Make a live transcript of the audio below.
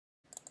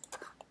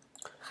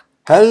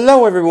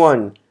Hello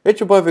everyone, it's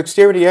your boy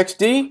Vixxterity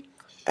XD,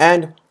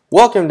 and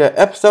welcome to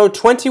episode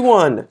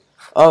 21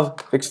 of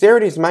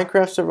Vixxterity's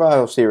Minecraft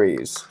Survival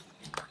Series.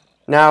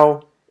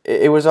 Now,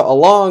 it was a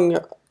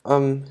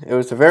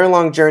very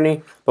long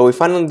journey, but we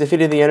finally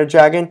defeated the Ender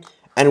Dragon,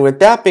 and with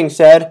that being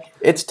said,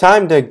 it's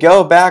time to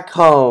go back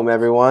home,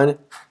 everyone.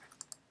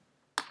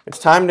 It's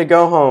time to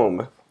go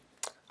home.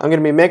 I'm going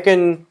to be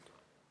making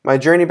my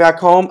journey back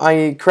home.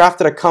 I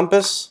crafted a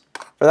compass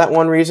for that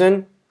one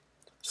reason.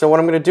 So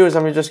what I'm going to do is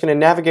I'm just going to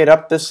navigate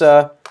up this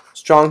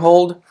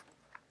stronghold,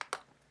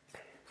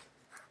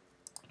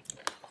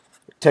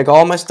 take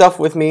all my stuff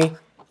with me,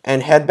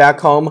 and head back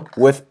home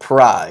with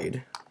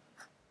pride.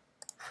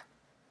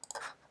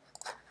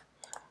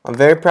 I'm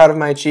very proud of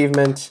my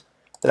achievement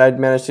that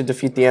I'd managed to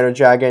defeat the Ender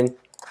Dragon.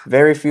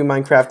 Very few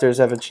Minecrafters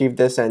have achieved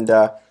this, and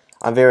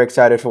I'm very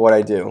excited for what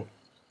I do.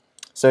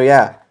 So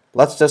yeah,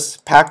 let's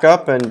just pack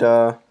up and...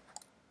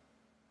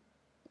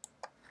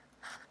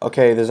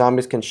 Okay, the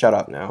zombies can shut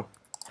up now.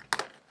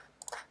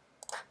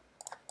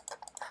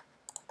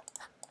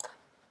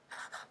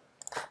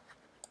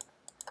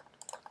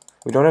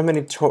 We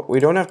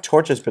don't have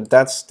torches, but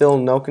that's still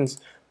no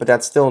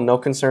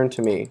concern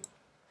to me.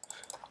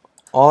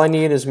 All I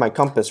need is my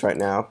compass right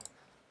now,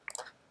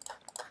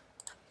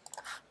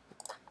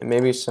 and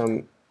maybe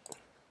some.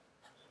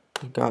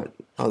 God,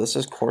 oh, this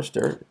is coarse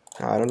dirt.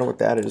 I don't know what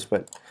that is,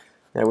 but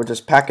yeah, we're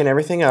just packing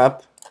everything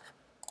up.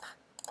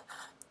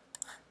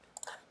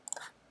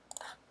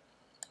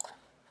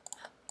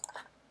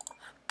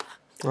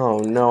 Oh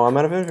no, I'm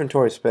out of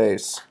inventory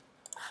space.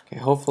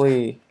 Okay,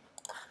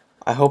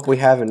 I hope we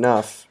have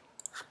enough.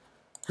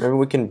 Maybe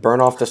we can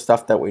burn off the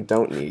stuff that we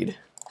don't need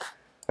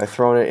by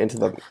throwing it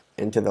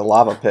into the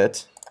lava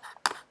pit.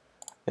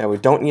 Yeah, we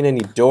don't need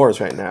any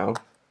doors right now.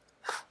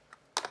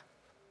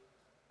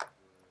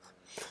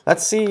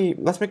 Let's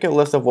make a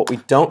list of what we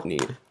don't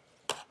need.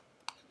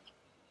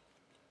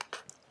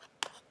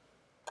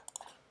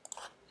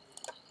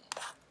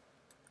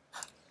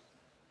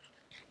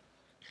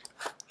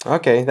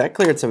 Okay, that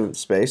cleared some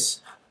space.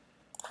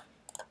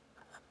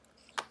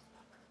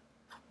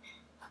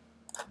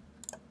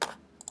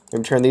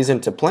 Maybe turn these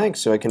into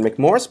planks so I can make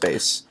more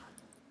space.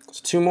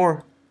 There's two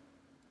more.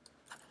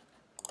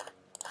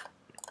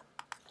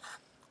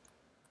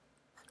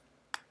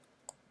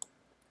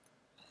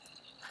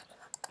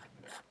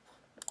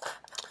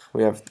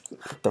 We have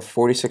the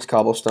 46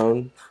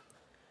 cobblestone.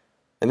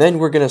 And then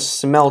we're going to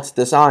smelt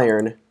this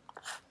iron.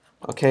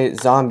 Okay,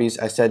 zombies,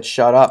 I said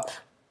shut up.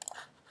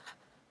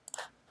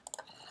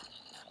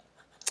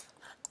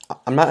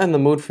 I'm not in the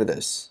mood for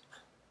this.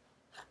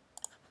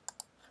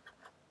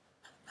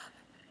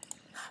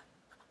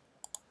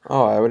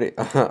 Oh, I already...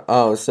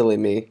 oh, silly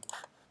me.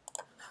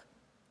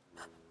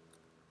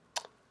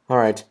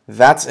 Alright,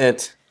 that's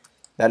it.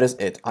 That is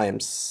it. I'm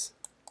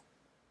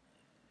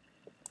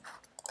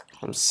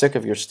sick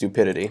of your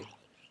stupidity.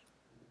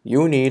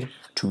 You need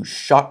to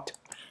shut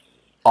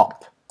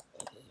up.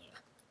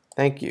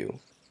 Thank you.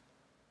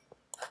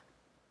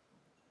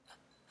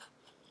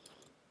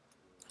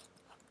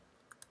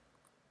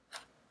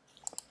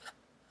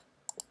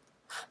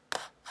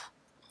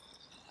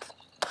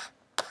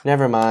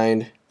 Never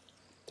mind.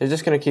 They're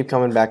just gonna keep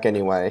coming back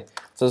anyway.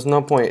 So there's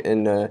no point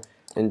in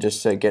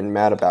just getting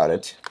mad about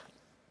it.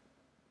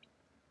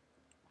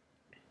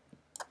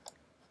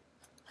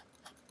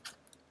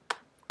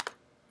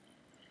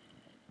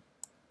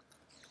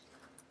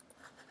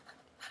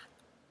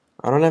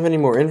 I don't have any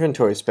more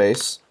inventory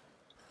space,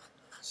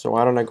 so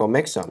why don't I go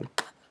make some?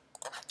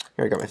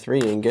 Here, I got my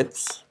 3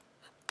 ingots.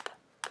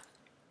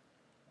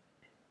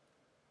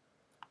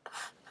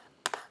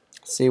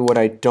 See what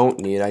I don't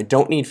need. I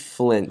don't need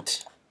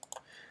flint.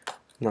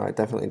 No, I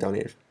definitely don't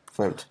need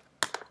flint.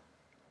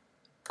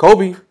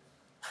 Kobe!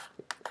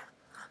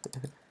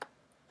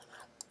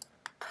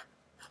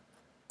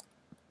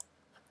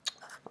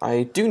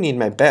 I do need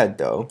my bed,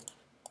 though.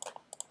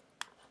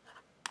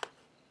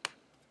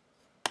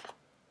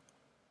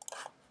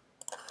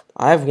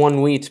 I have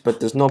 1 wheat, but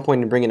there's no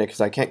point in bringing it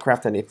because I can't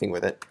craft anything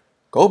with it.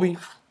 Kobe!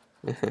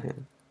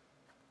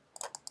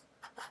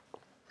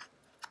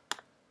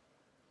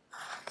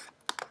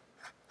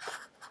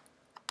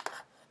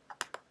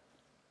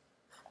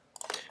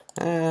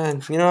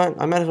 And you know what?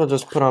 I might as well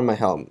just put on my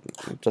helmet.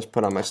 Just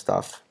put on my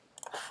stuff.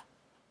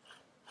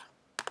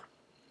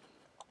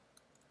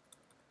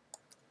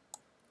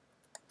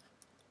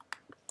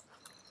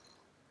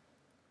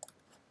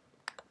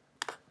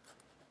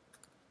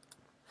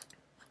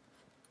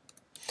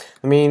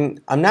 I mean,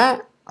 I'm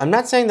not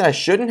saying that I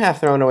shouldn't have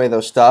thrown away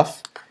those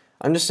stuff.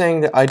 I'm just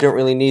saying that I don't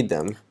really need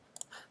them.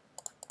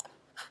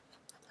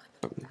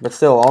 But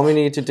still, all we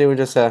need to do is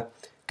just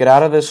get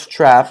out of this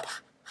trap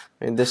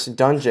in this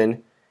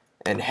dungeon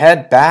and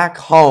head back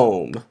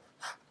home.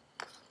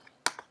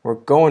 We're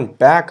going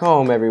back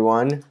home,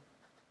 everyone.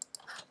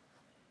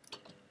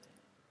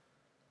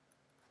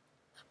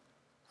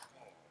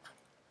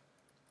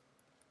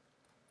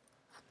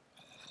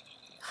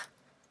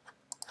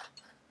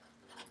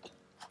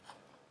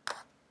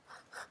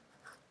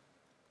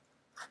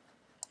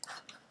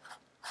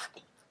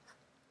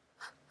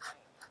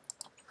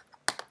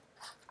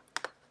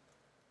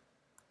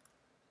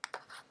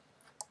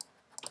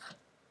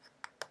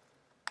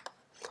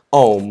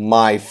 Oh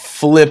my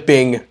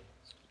flipping.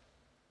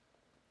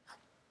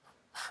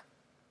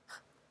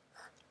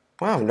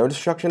 Wow, no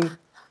destruction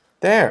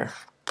there.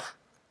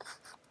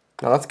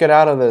 Now let's get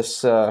out of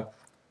this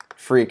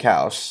freak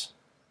house.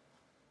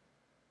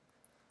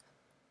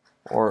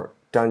 Or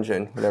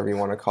dungeon, whatever you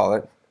want to call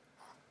it.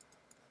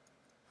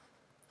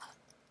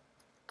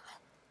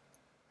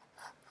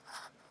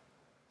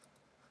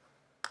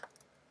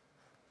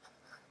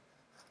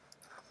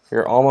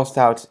 We're almost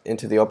out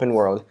into the open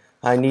world.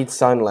 I need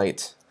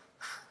sunlight.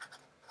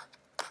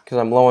 Because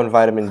I'm low on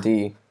vitamin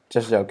D.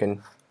 Just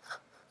joking.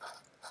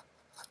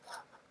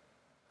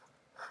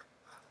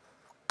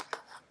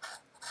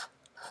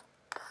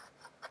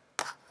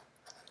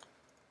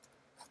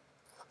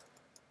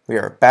 We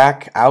are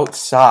back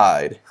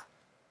outside.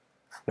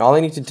 And all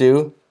I need to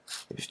do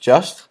is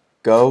just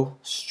go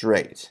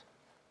straight.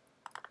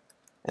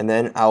 And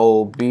then I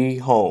will be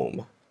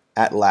home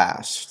at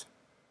last.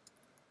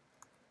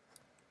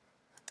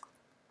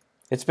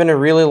 It's been a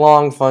really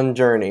long, fun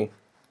journey.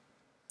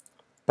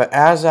 But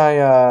as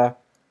I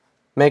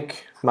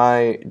make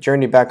my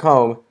journey back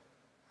home,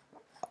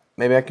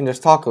 maybe I can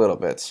just talk a little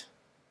bit.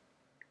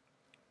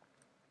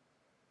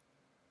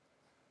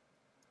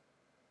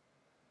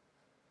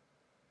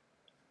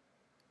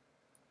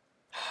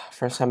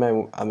 First time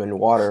I'm in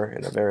water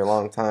in a very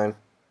long time.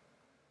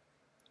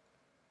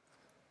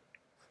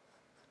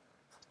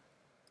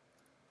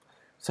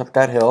 It's up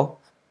that hill.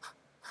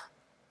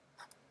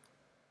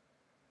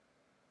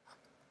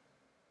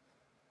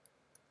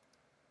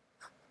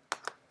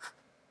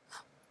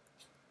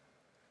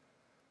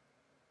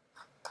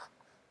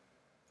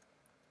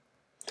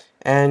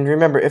 And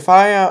remember, if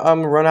I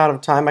run out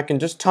of time, I can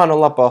just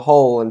tunnel up a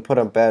hole and put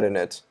a bed in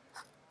it.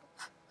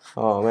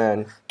 Oh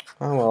man.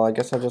 Oh well, I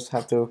guess I just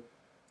have to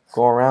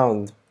go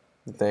around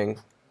the thing.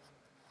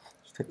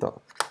 Just take the,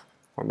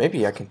 or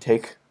maybe I can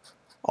take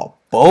a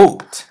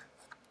boat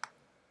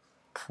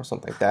or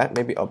something like that.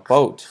 Maybe a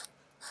boat.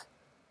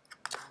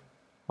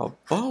 A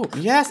boat.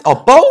 Yes, a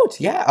boat.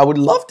 Yeah, I would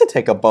love to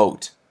take a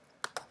boat.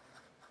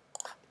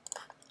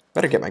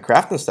 Better get my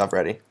crafting stuff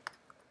ready.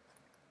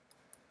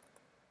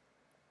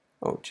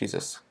 Oh,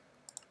 Jesus.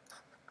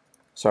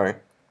 Sorry.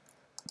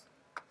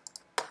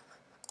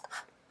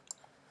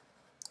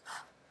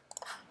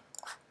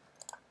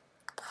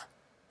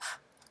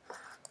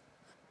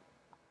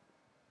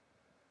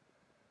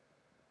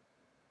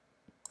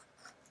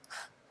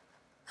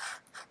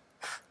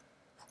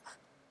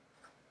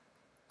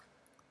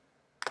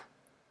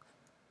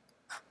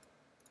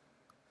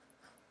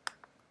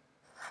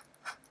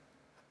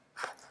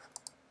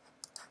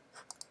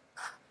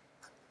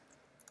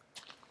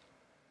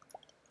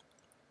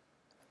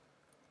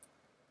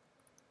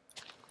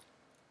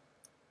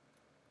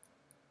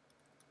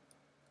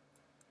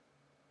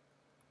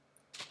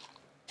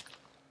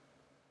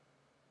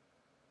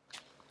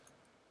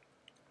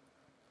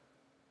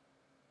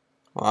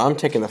 Well, I'm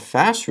taking the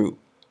fast route.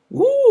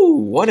 Ooh,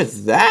 what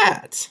is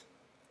that?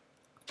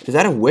 Is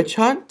that a witch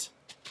hut?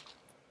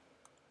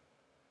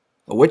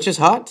 A witch's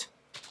hut?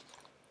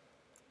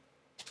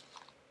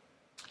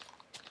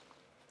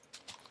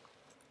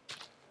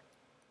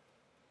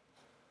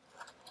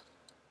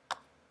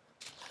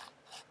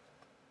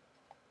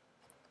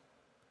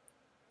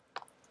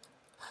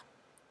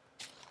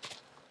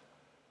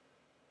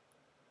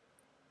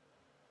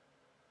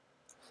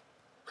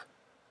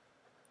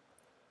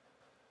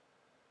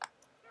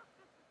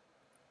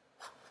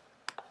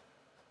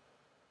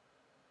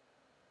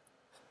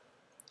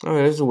 Oh,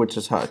 it is a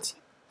witch's hut.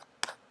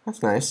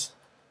 That's nice.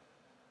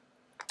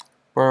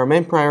 But our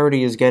main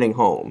priority is getting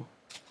home.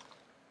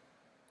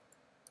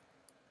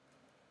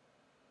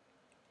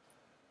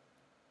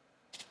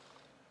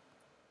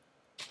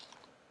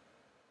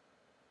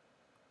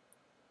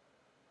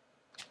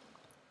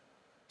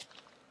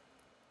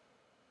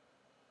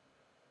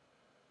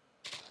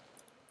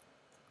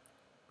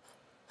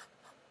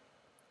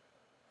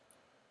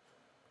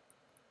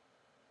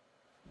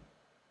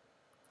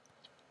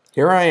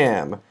 Here I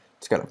am.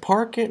 Just gotta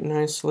park it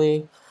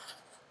nicely.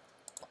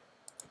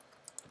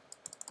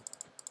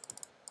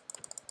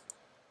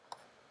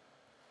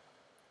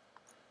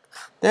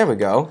 There we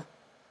go.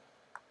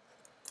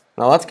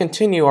 Now let's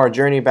continue our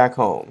journey back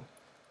home.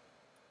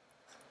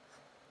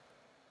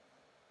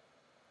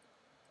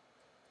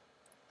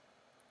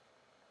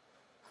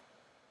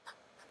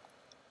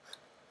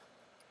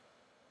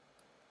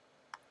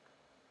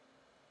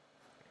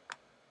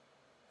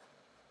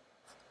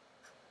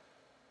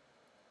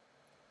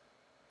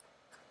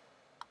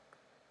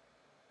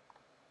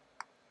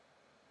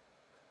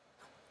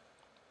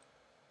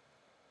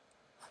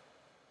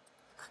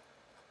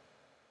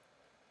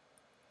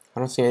 I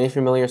don't see any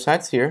familiar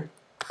sights here.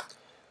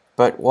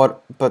 But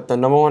the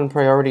number one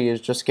priority is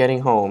just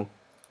getting home.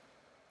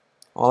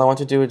 All I want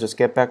to do is just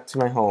get back to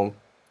my home.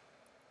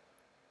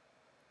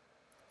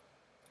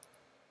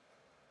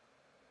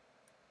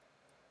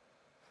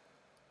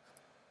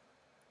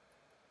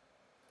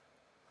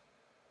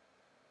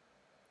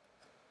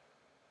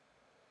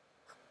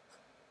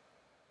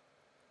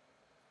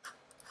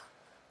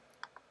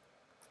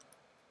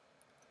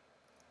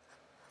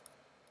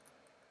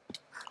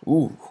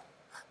 Ooh,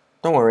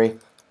 don't worry.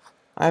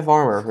 I have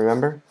armor,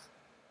 remember?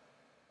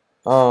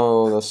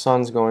 Oh, the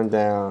sun's going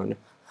down.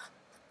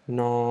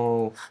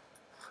 No.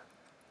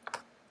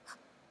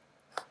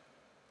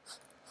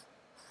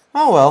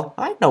 Oh well,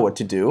 I know what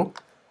to do.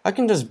 I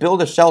can just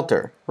build a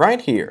shelter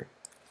right here.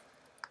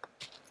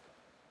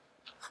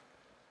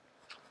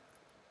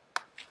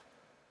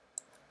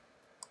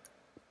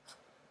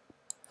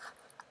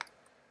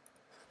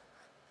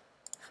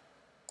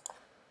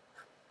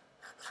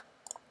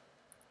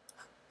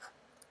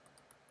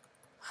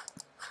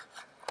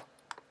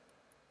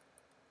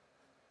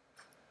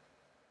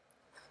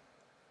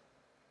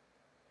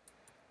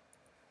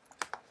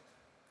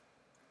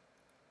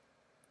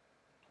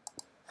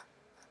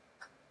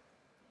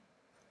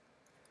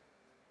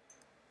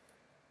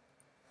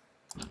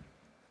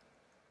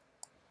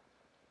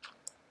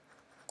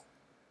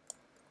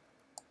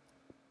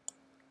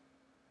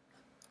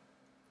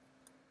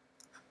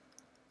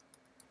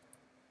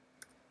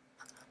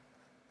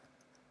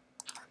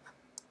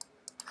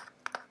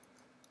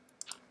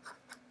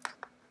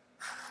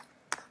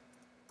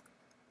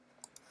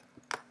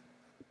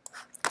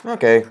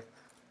 Okay,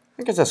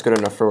 I guess that's good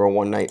enough for a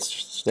one night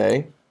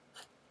stay.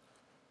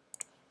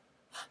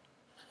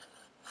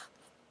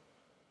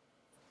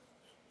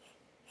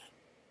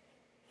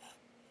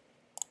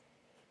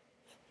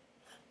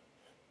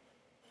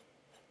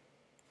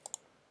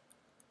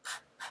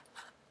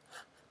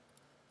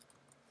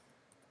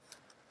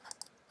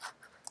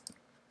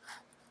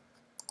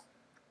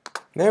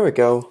 There we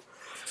go.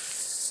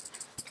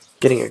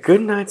 Getting a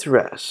good night's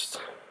rest.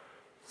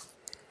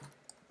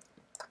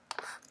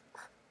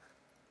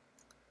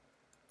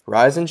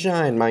 Rise and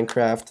shine,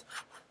 Minecraft.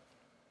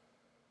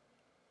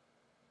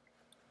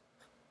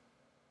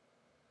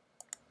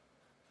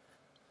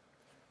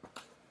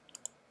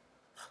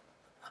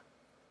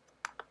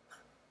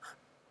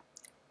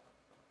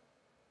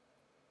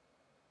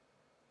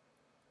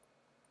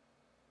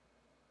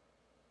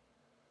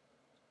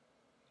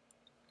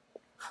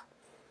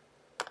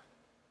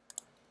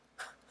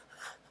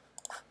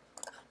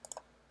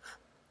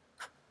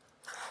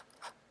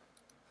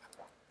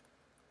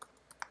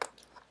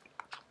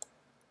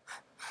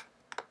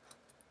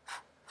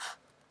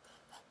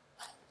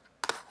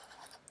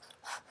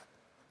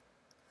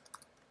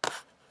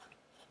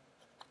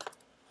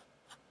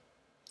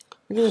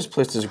 We can just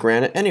place this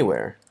granite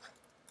anywhere.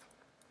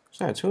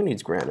 Besides, who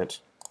needs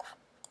granite?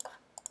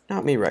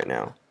 Not me right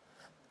now.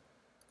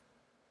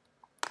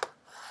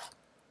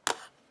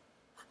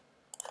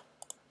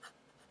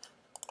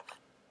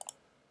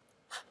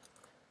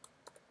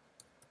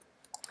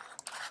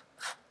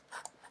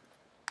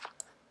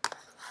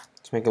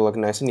 Let's make it look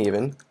nice and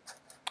even.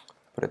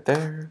 Put it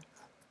there.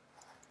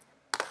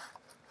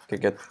 Okay,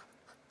 get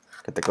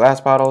the glass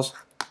bottles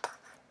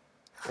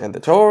and the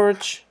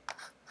torch.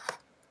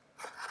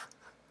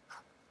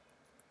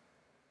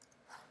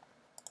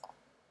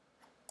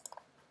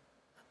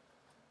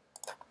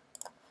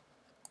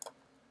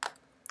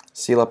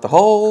 Seal up the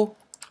hole.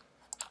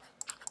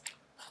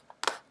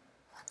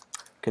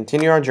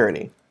 Continue our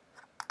journey.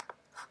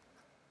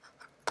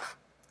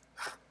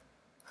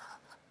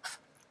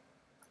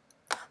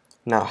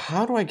 Now,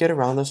 how do I get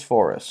around this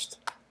forest?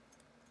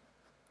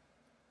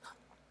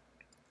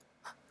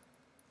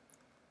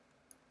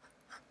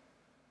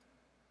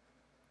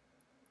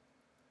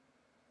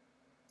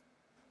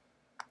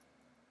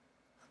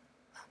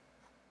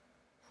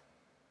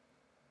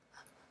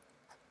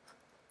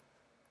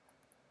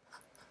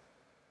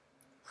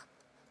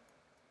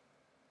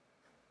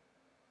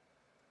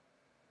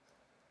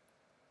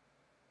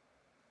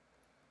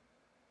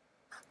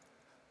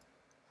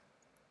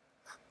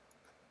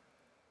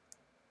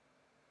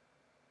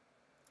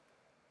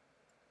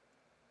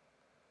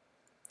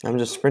 I'm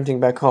just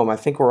sprinting back home. I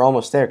think we're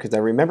almost there because I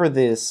remember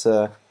this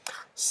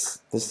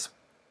this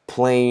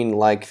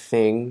plain-like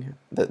thing.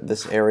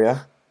 This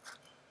area.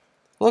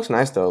 It looks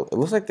nice though. It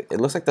looks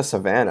like the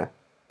savannah.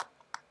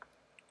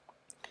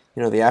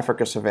 You know, the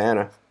Africa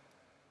savannah.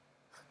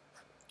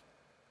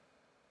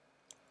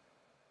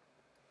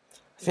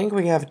 I think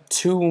we have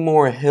 2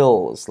 more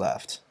hills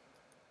left.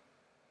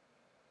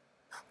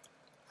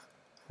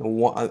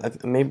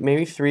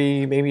 Maybe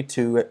 3, maybe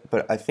 2,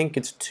 but I think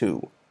it's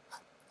 2.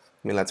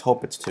 I mean, let's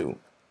hope it's 2.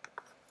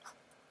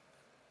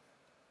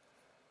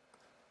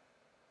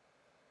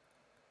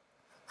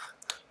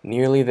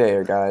 Nearly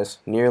there, guys.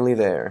 Nearly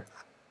there.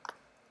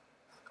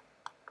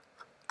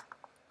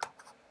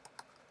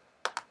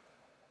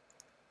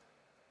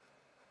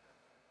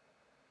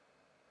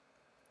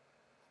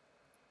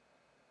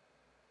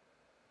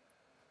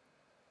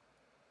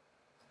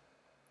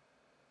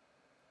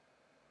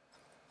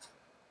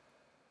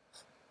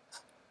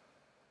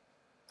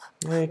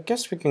 I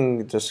guess we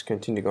can just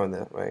continue going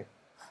that way.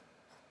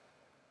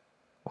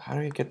 How do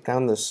we get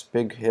down this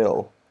big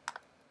hill?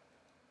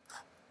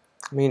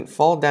 I mean,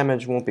 fall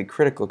damage won't be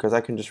critical because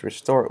I can just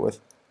restore it with...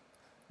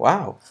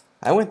 Wow,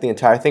 I went the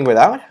entire thing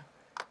without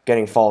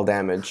getting fall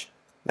damage.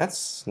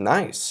 That's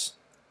nice.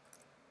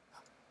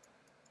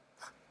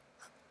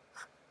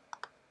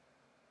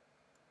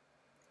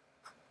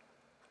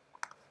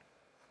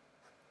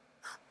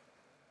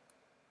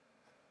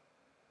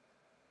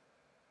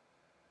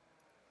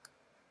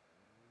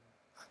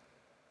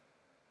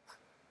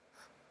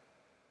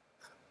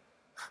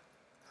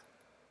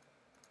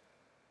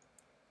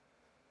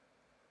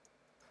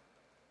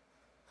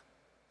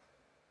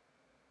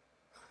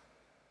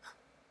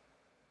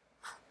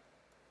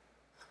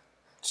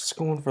 Just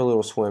going for a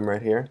little swim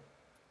right here.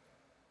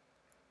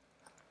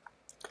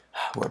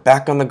 We're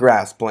back on the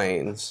grass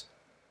plains.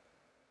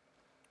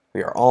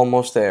 We are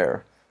almost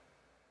there.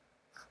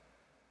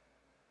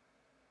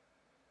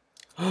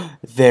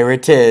 There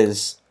it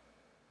is.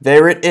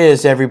 There it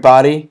is,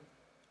 everybody.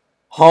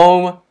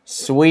 Home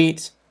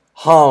sweet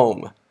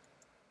home.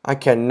 I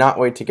cannot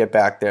wait to get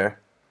back there.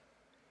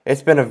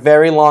 It's been a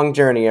very long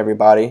journey,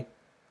 everybody.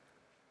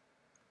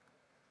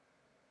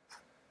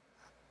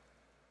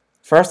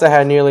 First I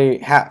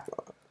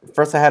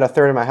had a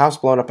third of my house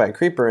blown up by a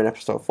creeper in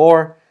episode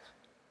 4.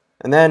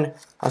 And then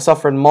I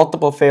suffered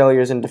multiple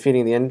failures in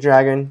defeating the Ender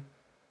Dragon.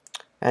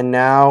 And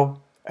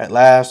now, at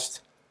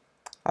last,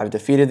 I've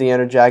defeated the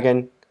Ender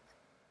Dragon.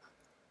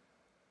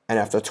 And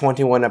after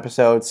 21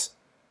 episodes,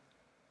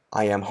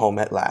 I am home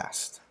at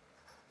last.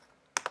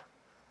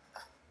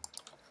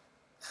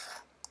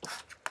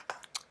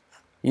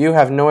 You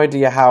have no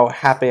idea how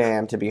happy I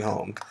am to be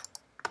home.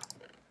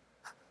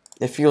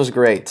 It feels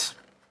great.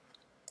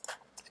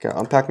 Gotta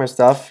unpack my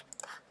stuff.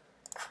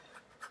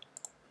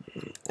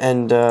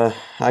 And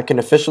I can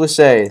officially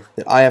say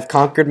that I have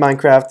conquered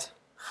Minecraft.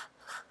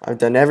 I've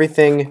done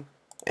everything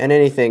and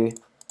anything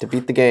to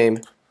beat the game.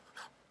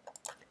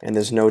 And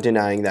there's no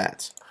denying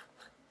that.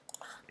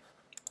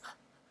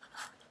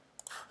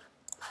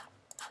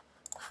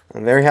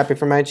 I'm very happy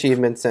for my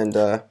achievements, and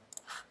I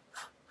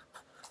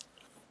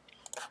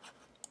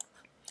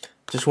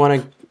just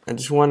wanna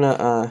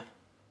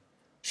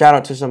shout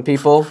out to some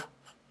people.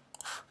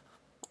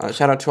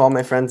 Shout out to all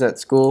my friends at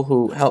school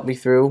who helped me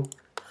through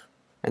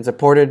and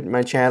supported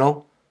my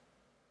channel.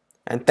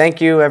 And thank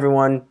you,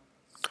 everyone,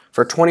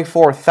 for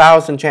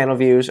 24,000 channel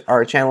views.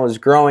 Our channel is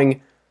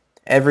growing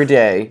every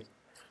day,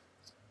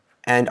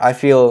 and I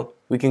feel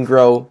we can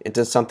grow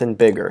into something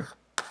bigger,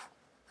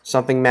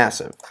 something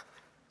massive,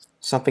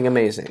 something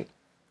amazing.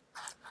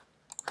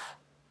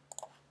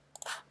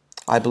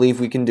 I believe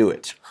we can do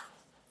it.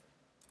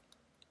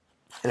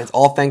 And it's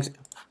all thanks,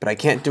 but I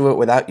can't do it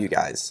without you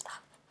guys.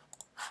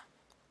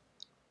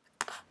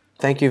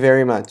 Thank you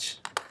very much.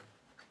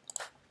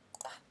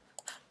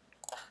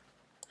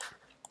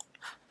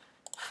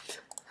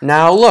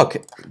 Now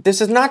look,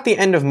 this is not the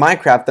end of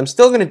Minecraft. I'm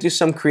still going to do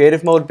some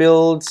creative mode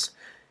builds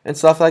and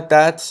stuff like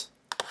that.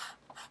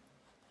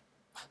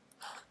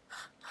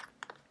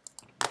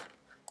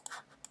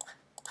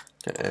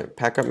 Okay,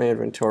 pack up my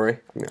inventory.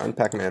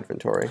 Unpack my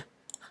inventory.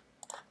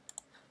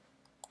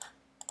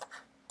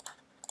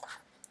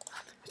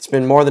 It's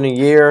been more than a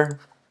year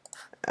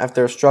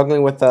after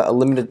struggling with a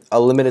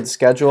limited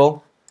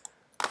schedule.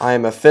 I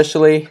am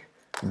officially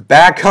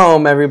back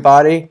home,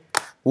 everybody.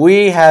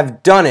 We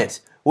have done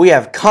it. We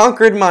have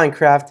conquered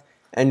Minecraft,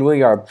 and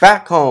we are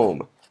back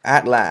home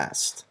at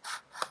last.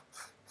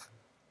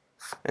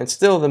 And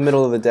still the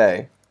middle of the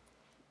day.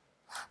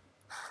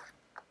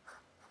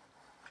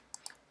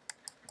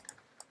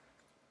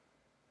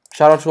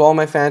 Shout out to all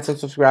my fans and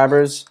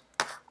subscribers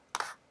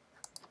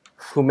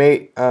who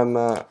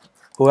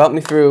helped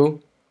me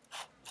through.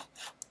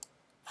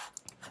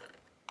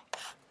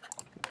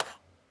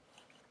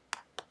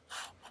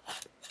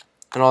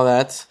 And all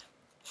that.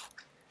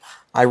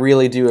 I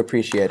really do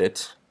appreciate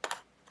it.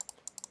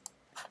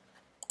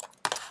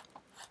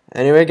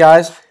 Anyway,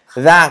 guys,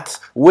 that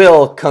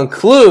will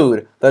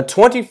conclude the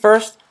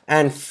 21st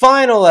and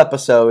final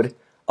episode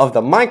of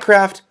the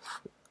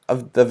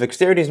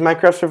Vixxterity's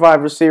Minecraft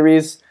Survivor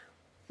series.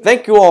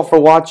 Thank you all for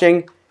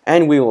watching,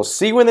 and we will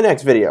see you in the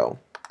next video.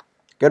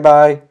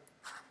 Goodbye.